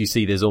pundits, you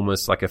see there's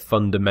almost like a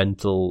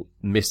fundamental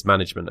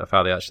mismanagement of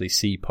how they actually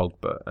see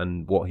Pogba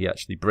and what he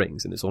actually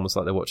brings. And it's almost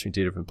like they're watching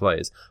two different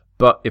players.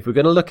 But if we're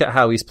going to look at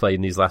how he's played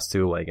in these last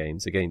two away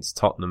games against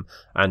Tottenham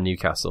and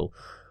Newcastle,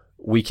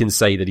 we can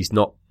say that he's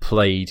not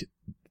played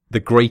the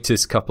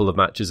greatest couple of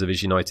matches of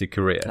his United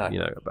career.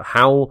 No. But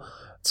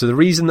so the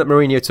reason that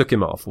Mourinho took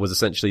him off was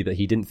essentially that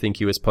he didn't think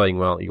he was playing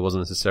well. He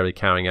wasn't necessarily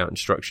carrying out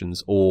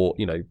instructions or,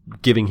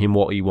 giving him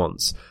what he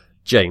wants.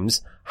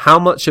 James, how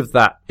much of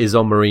that is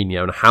on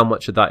Mourinho and how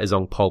much of that is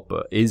on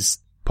Pogba? Is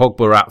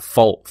Pogba at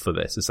fault for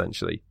this,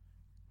 essentially?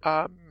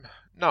 No,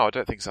 I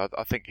don't think so.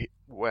 I think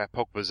where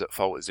Pogba's at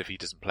fault is if he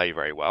doesn't play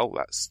very well.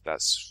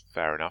 That's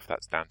fair enough.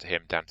 That's down to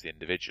him, down to the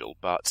individual.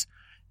 But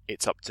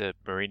it's up to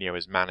Mourinho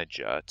as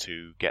manager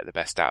to get the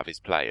best out of his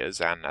players.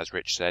 And as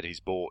Rich said,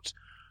 he's bought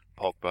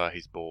Pogba,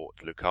 he's bought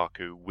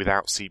Lukaku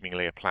without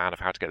seemingly a plan of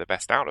how to get the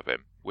best out of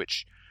him,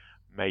 which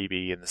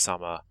maybe in the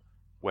summer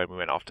when we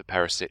went after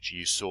Perisic,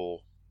 you saw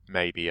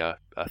maybe a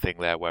thing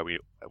there where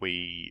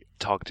we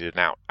targeted an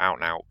out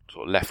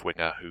sort of left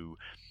winger who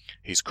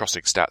his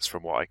crossing stats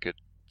from what I could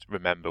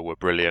remember were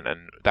brilliant,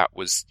 and that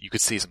was, you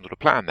could see some sort of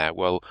plan there.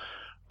 Well,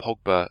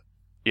 Pogba,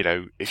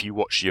 if you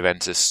watch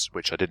Juventus,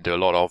 which I didn't do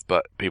a lot of,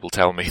 but people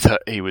tell me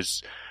that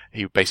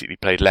he basically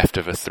played left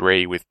of a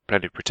three with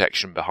plenty of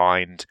protection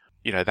behind.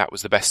 That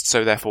was the best.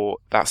 So therefore,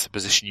 that's the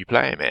position you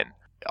play him in.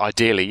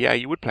 Ideally, yeah,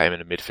 you would play him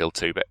in a midfield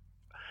two, but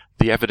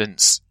the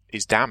evidence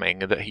is damning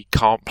that he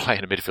can't play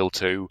in a midfield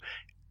two,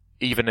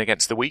 even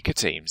against the weaker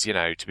teams.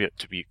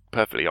 To be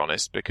perfectly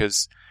honest,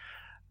 because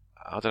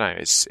I don't know,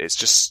 it's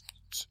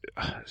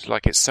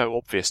like it's so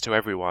obvious to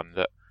everyone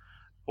that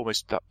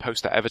almost that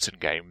post that Everton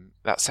game,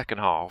 that second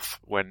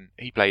half when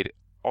he played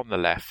on the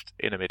left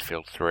in a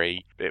midfield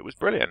three, it was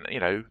brilliant.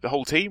 The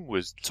whole team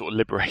was sort of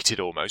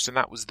liberated almost, and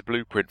that was the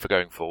blueprint for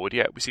going forward.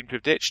 Yet we seem to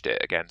have ditched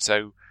it again.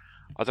 So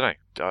I don't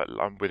know.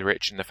 I'm with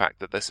Rich in the fact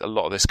that a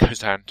lot of this goes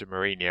down to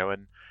Mourinho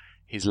and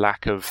his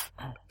lack of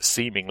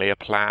seemingly a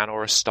plan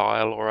or a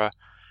style or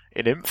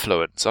an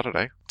influence. I don't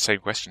know. Same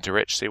question to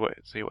Rich. See what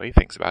he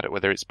thinks about it,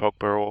 whether it's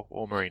Pogba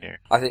or Mourinho.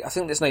 I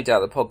think there's no doubt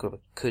that Pogba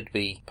could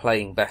be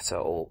playing better,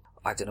 or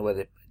I don't know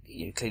whether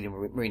clearly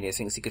Mourinho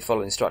thinks he could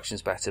follow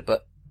instructions better,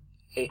 but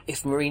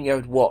if Mourinho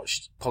had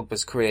watched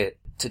Pogba's career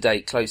to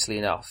date closely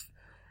enough,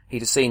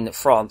 he'd have seen that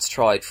France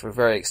tried for a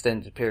very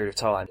extended period of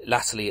time,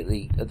 latterly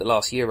at the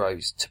last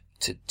Euros,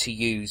 to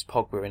use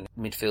Pogba in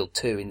midfield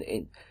two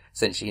in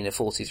essentially in a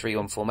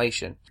 4-2-3-1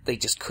 formation. They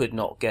just could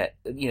not get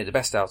the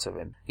best out of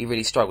him. He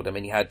really struggled. I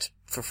mean,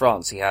 for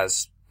France he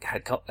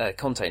had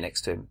Conte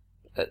next to him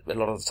a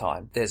lot of the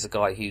time. There's a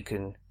guy who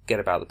can get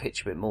about the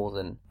pitch a bit more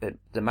than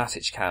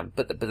Matic can,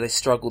 but they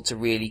struggled to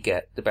really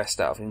get the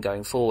best out of him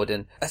going forward.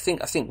 And I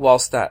think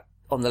whilst that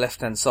on the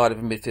left hand side of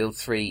a midfield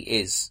three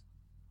is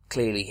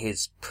clearly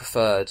his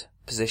preferred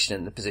position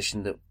and the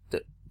position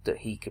that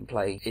he can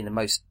play in the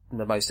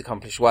most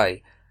accomplished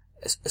way,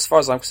 as far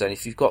as I'm concerned,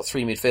 if you've got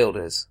three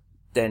midfielders,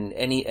 then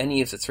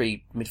any of the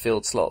three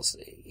midfield slots,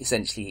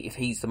 essentially, if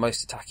he's the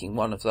most attacking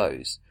one of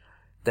those,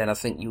 then I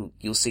think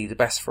you'll see the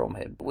best from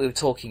him. We were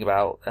talking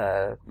about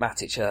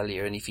Matic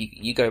earlier, and if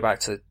you go back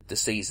to the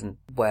season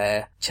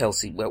where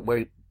Chelsea, where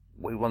we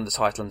won the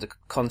title under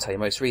Conte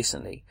most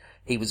recently,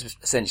 he was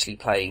essentially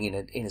playing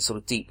in a sort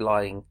of deep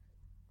lying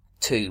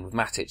two with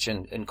Matic,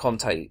 and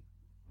Conte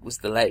was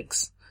the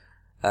legs,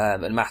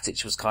 and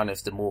Matic was kind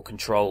of the more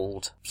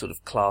controlled, sort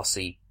of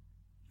classy,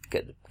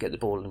 get the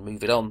ball and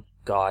move it on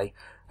guy,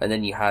 and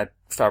then you had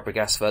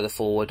Fabregas further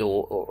forward,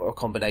 or a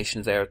combination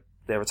of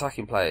their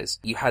attacking players.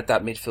 You had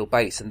that midfield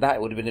base, and that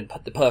would have been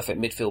the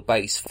perfect midfield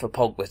base for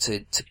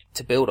Pogba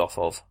to build off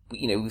of.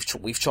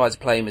 We've tried to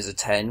play him as a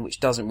 10, which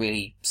doesn't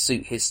really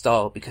suit his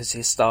style, because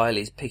his style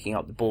is picking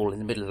up the ball in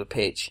the middle of the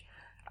pitch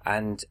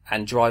and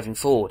driving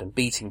forward and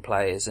beating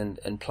players and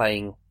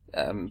playing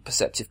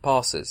perceptive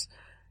passes.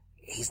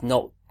 He's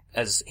not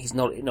as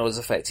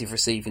effective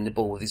receiving the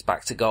ball with his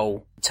back to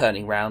goal,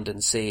 turning round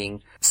and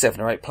seeing 7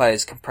 or 8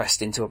 players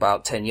compressed into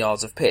about 10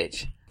 yards of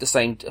pitch. The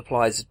same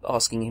applies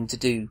asking him to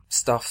do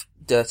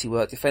dirty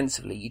work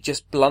defensively. You're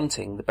just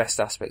blunting the best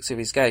aspects of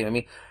his game. I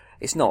mean,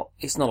 it's not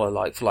a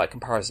like for like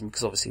comparison,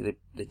 because obviously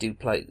they do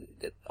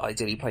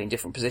ideally play in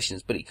different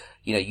positions, but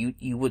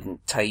you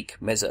wouldn't take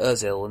Mesut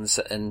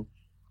Ozil and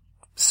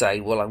say,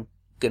 well, I'm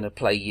going to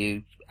play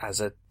you as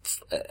an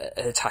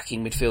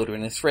attacking midfielder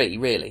in a 3,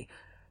 really.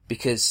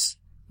 Because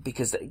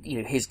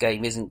his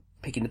game isn't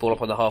picking the ball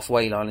up on the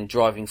halfway line and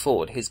driving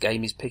forward. His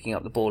game is picking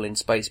up the ball in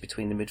space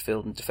between the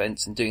midfield and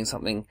defence and doing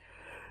something,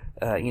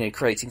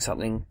 creating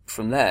something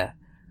from there.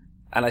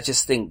 And I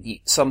just think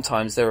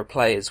sometimes there are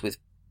players with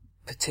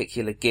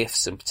particular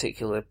gifts and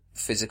particular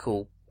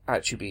physical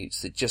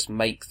attributes that just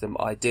make them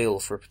ideal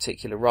for a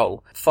particular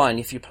role. Fine,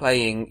 if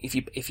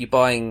you're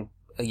buying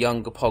a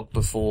younger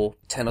Pogba for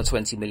 10 or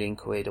 20 million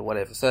quid or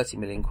whatever, 30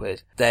 million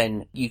quid,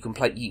 then you can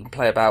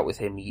play about with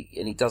him,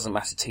 and it doesn't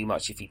matter too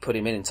much if you put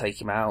him in and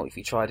take him out, if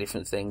you try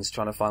different things,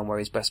 trying to find where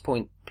his best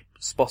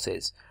spot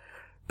is.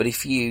 But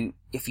if you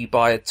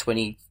buy a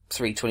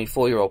 23,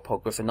 24-year-old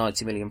Pogba for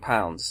 £90 million,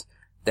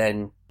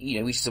 then,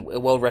 which is a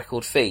world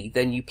record fee,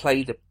 then you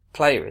play the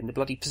player in the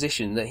bloody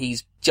position that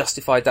he's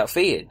justified that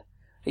fee in.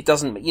 It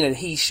doesn't,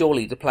 he's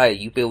surely the player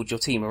you build your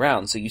team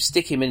around, so you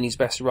stick him in his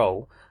best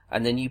role,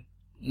 and then you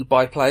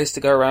buy players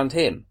to go around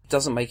him. It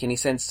doesn't make any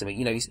sense to me.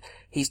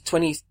 He's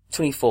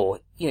 24.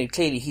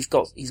 Clearly he's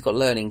got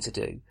learning to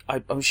do.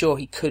 I'm sure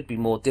he could be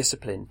more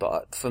disciplined,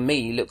 but for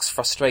me, he looks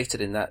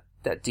frustrated in that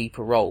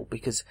deeper role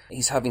because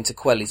he's having to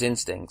quell his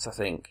instincts, I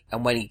think.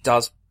 And when he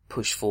does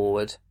push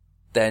forward,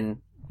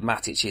 then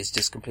Matic is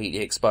just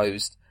completely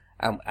exposed,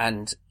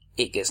 and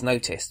it gets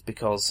noticed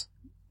because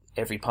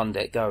every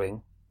pundit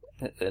going,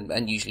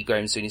 and usually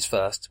Graham Soon is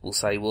first, will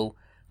say, well,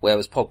 where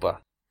was Pogba?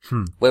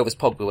 Where was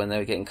Pogba when they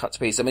were getting cut to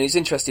pieces? I mean, it's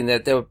interesting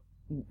that they were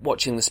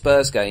watching the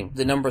Spurs game,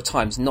 the number of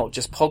times, not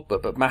just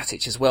Pogba, but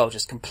Matic as well,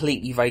 just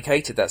completely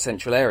vacated that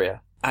central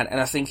area. And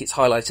I think it's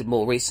highlighted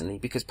more recently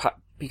because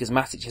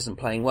Matic isn't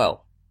playing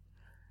well.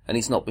 And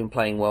he's not been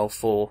playing well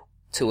for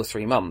 2 or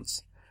 3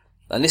 months.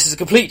 And this is a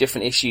completely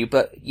different issue,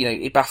 but,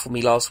 it baffled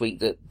me last week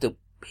that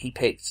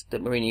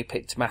Mourinho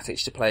picked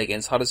Matic to play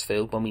against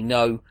Huddersfield when we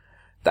know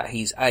that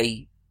he's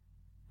A,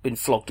 been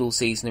flogged all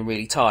season and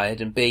really tired,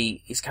 and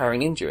B, is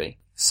carrying injury.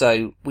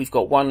 So we're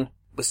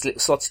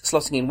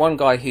slotting in one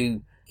guy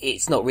who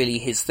it's not really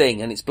his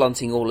thing, and it's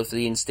blunting all of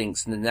the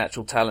instincts and the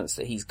natural talents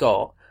that he's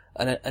got,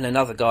 and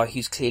another guy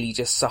who's clearly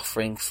just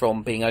suffering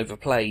from being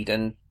overplayed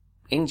and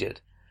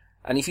injured.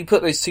 And if you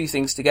put those two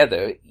things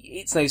together,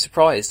 it's no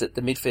surprise that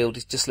the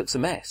midfield just looks a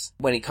mess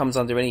when it comes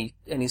under any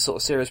sort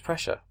of serious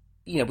pressure.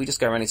 We just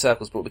go around in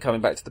circles, but we're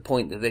coming back to the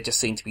point that there just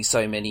seem to be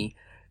so many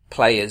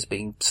players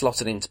being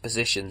slotted into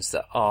positions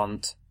that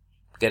aren't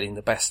getting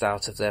the best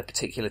out of their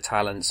particular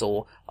talents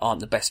or aren't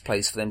the best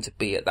place for them to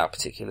be at that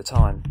particular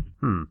time.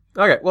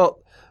 Okay, well,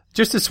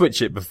 just to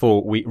switch it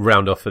before we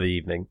round off for the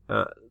evening,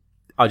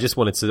 I just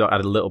wanted to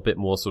add a little bit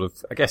more sort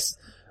of, I guess,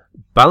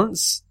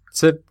 balance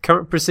to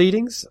current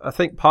proceedings. I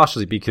think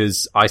partially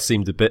because I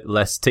seemed a bit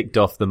less ticked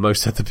off than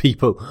most of the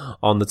people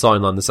on the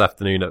timeline this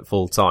afternoon at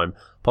full time.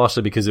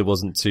 Partially because it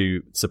wasn't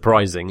too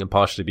surprising, and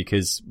partially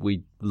because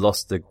we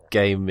lost a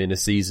game in a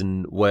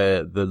season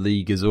where the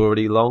league is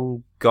already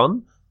long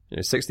gone.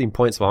 16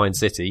 points behind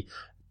City.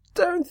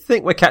 Don't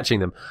think we're catching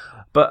them.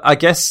 But I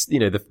guess,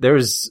 there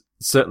is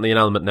certainly an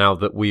element now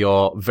that we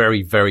are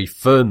very, very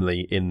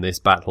firmly in this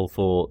battle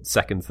for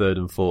second, third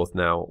and fourth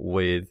now,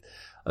 with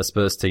a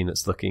Spurs team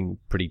that's looking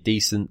pretty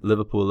decent,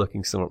 Liverpool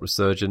looking somewhat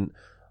resurgent.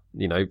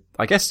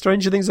 I guess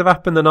stranger things have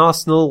happened than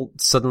Arsenal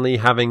suddenly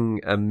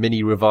having a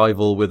mini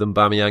revival with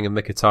Aubameyang and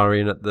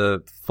Mkhitaryan at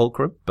the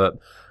fulcrum, but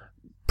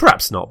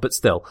perhaps not, but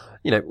still,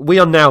 we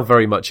are now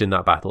very much in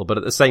that battle, but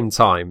at the same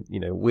time,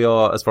 we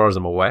are, as far as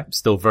I'm aware,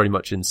 still very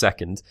much in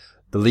second.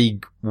 The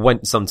league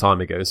went some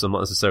time ago, so I'm not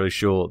necessarily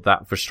sure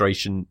that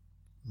frustration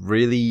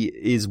really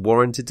is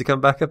warranted to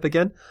come back up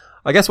again.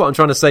 I guess what I'm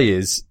trying to say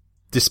is,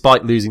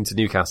 despite losing to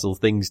Newcastle,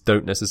 things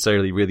don't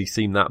necessarily really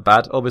seem that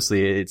bad.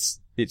 Obviously,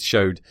 it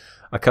showed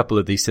a couple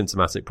of these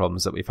symptomatic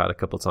problems that we've had a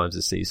couple of times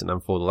this season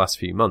and for the last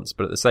few months.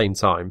 But at the same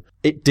time,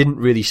 it didn't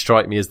really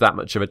strike me as that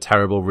much of a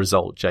terrible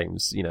result,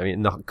 James.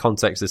 In the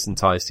context of this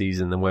entire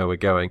season and where we're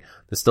going,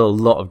 there's still a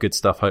lot of good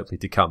stuff hopefully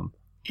to come.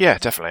 Yeah,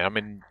 definitely. I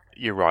mean,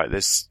 you're right.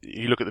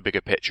 You look at the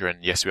bigger picture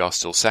and yes, we are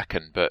still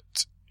second,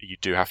 but you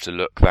do have to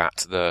look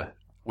that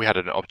we had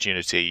an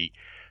opportunity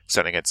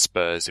certainly against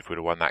Spurs if we'd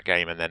have won that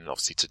game, and then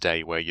obviously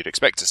today where you'd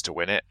expect us to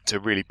win it, to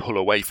really pull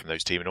away from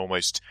those teams and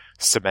almost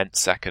cement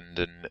second,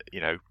 and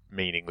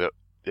meaning that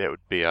it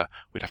would be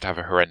we'd have to have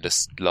a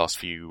horrendous last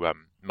few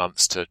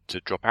months to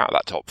drop out of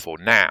that top four.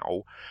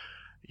 Now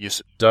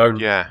don't.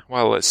 Yeah,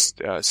 well, it's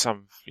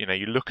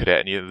you look at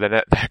it and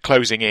they're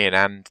closing in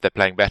and they're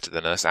playing better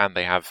than us, and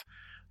they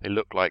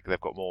look like they've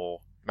got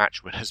more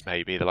match winners,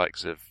 maybe the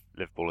likes of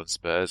Liverpool and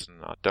Spurs,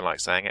 and I don't like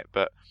saying it,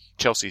 but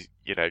Chelsea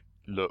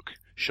look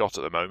shot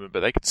at the moment, but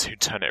they can soon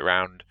turn it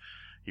around.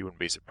 You wouldn't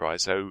be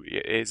surprised. So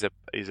it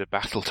is a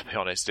battle, to be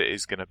honest. It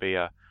is going to be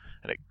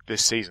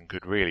this season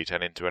could really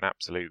turn into an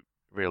absolute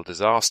real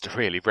disaster,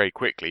 really, very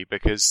quickly,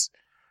 because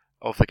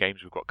of the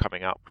games we've got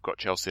coming up. We've got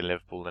Chelsea and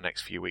Liverpool the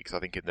next few weeks, I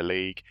think, in the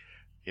league.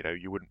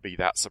 You wouldn't be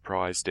that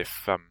surprised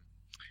if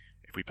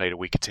we played a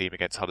weaker team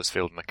against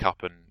Huddersfield in the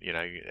cup, and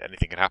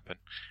anything can happen.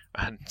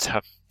 And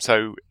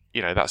so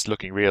that's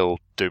looking real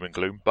doom and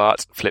gloom.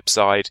 But flip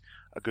side,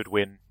 a good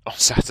win on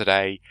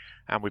Saturday,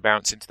 and we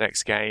bounce into the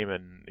next game,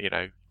 and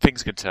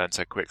things can turn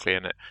so quickly,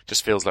 and it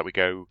just feels like we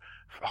go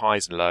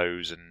highs and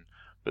lows, and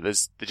but there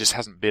just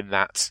hasn't been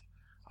that,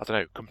 I don't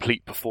know,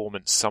 complete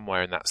performance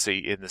somewhere in that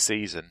in the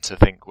season to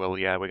think, well,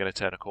 yeah, we're going to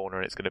turn a corner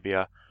and it's going to be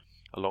a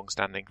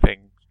long-standing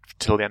thing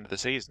till the end of the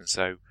season.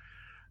 So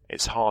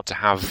it's hard to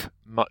have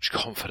much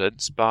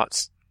confidence,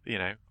 but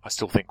I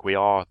still think we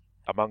are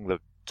among the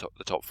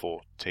top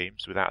 4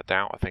 teams without a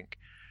doubt. I think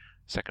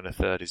second and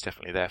third is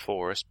definitely there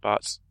for us,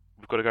 but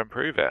we've got to go and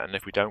prove it. And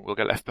if we don't, we'll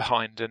get left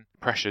behind, and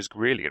pressure's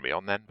really going to be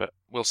on then. But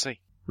we'll see.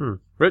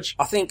 Rich,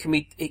 I think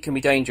it can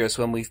be dangerous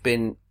when we've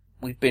been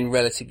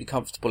relatively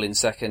comfortable in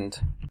second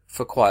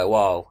for quite a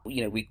while.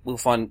 We'll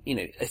find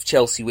if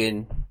Chelsea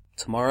win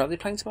tomorrow, are they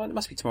playing tomorrow? It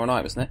must be tomorrow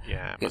night, isn't it?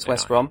 Yeah, against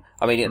West Brom.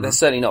 I mean, they're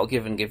certainly not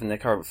given their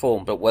current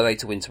form, but were they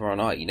to win tomorrow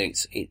night,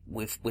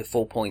 we're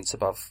 4 points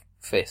above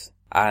fifth.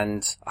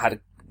 And I had a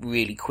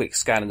really quick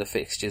scan of the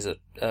fixtures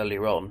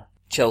earlier on.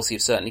 Chelsea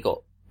have certainly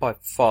got by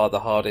far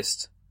the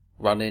hardest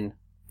run in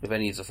of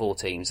any of the 4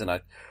 teams, and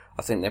I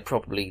think they're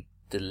probably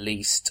the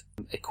least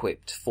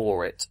equipped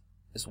for it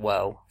as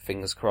well,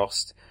 fingers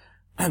crossed.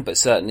 But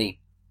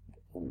certainly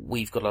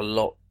we've got a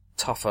lot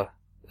tougher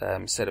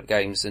set of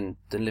games than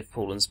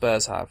Liverpool and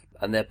Spurs have,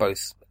 and they're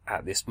both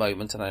at this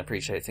moment, and I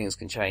appreciate things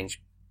can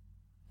change,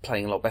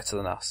 playing a lot better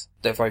than us.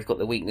 They've both got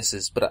their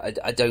weaknesses, but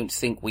I don't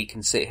think we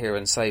can sit here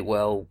and say,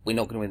 well, we're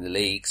not going to win the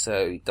league, so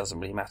it doesn't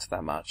really matter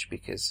that much,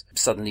 because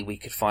suddenly we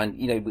could find,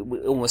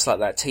 almost like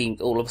that team,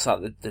 all of a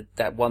sudden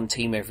that one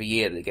team every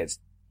year that gets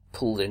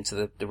pulled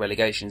into the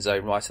relegation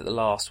zone right at the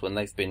last, when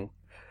they've been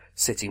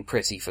sitting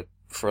pretty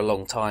for a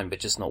long time but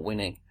just not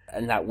winning.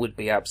 And that would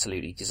be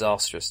absolutely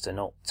disastrous to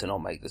not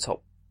make the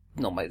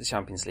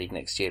Champions League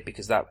next year,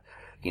 because that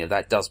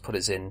does put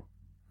us in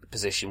a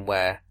position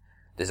where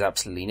there's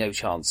absolutely no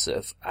chance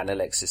of an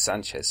Alexis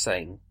Sanchez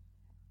saying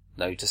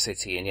no to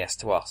City and yes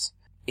to us.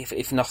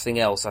 If nothing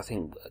else, I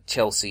think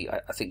Chelsea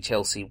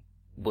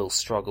will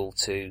struggle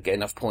to get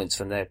enough points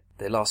from their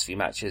last few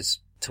matches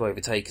to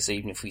overtake us,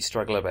 even if we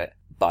struggle a bit.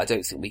 But I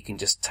don't think we can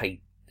just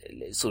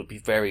sort of be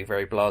very,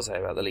 very blasé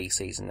about the league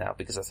season now,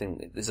 because I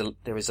think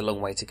there is a long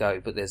way to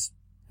go, but there's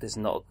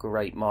not a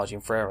great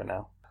margin for error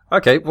now.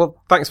 Okay,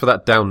 well, thanks for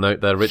that down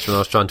note there, Rich, when I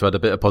was trying to add a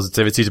bit of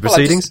positivity to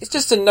proceedings. It's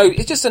just a note.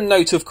 It's just a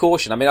note of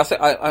caution. I mean, I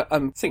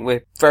think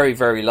we're very,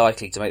 very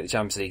likely to make the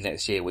Champions League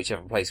next year,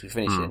 whichever place we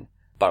finish in.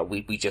 But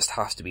we just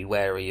have to be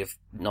wary of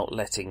not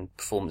letting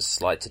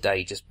performances like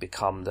today just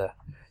become the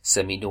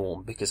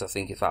semi-norm, because I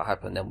think if that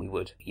happened, then we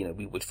would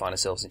find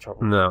ourselves in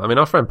trouble. No, I mean,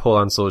 our friend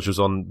Paul Ansorge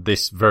was on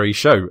this very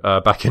show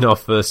back in our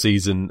first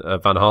season,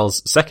 Van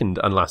Gaal's second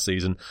and last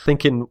season,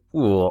 thinking,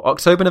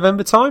 October,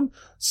 November time,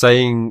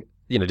 saying,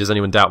 does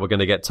anyone doubt we're going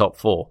to get top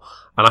 4?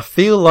 And I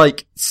feel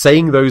like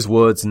saying those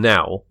words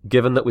now,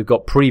 given that we've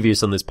got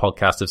previous on this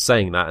podcast of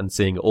saying that and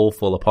seeing it all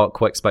fall apart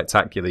quite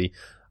spectacularly,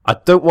 I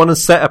don't want to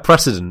set a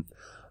precedent.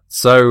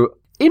 So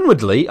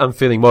inwardly, I'm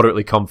feeling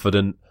moderately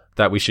confident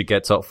that we should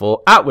get top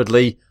 4.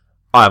 Outwardly,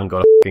 I haven't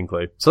got a fucking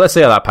clue. So let's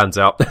see how that pans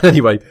out.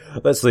 Anyway,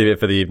 let's leave it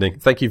for the evening.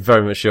 Thank you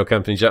very much for your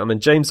company, gentlemen.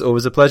 James,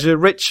 always a pleasure.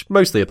 Rich,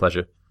 mostly a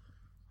pleasure.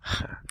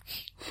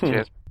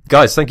 Cheers.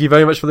 Guys, thank you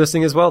very much for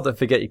listening as well. Don't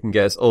forget you can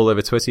get us all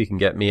over Twitter. You can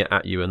get me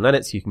at Ewan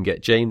Lennox. You can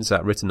get James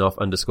at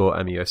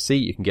writtenoff_MUFC.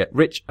 You can get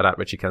Rich at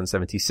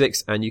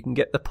RichardCan76. And you can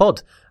get the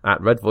pod at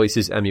Red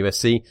Voices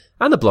MUFC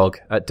and the blog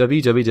at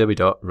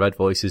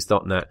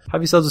www.redvoices.net.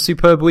 Have yourselves a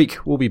superb week.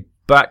 We'll be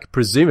back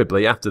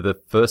presumably after the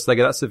first leg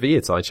of that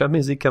Sevilla tie.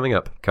 Champions League coming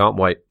up. Can't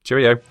wait.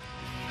 Cheerio.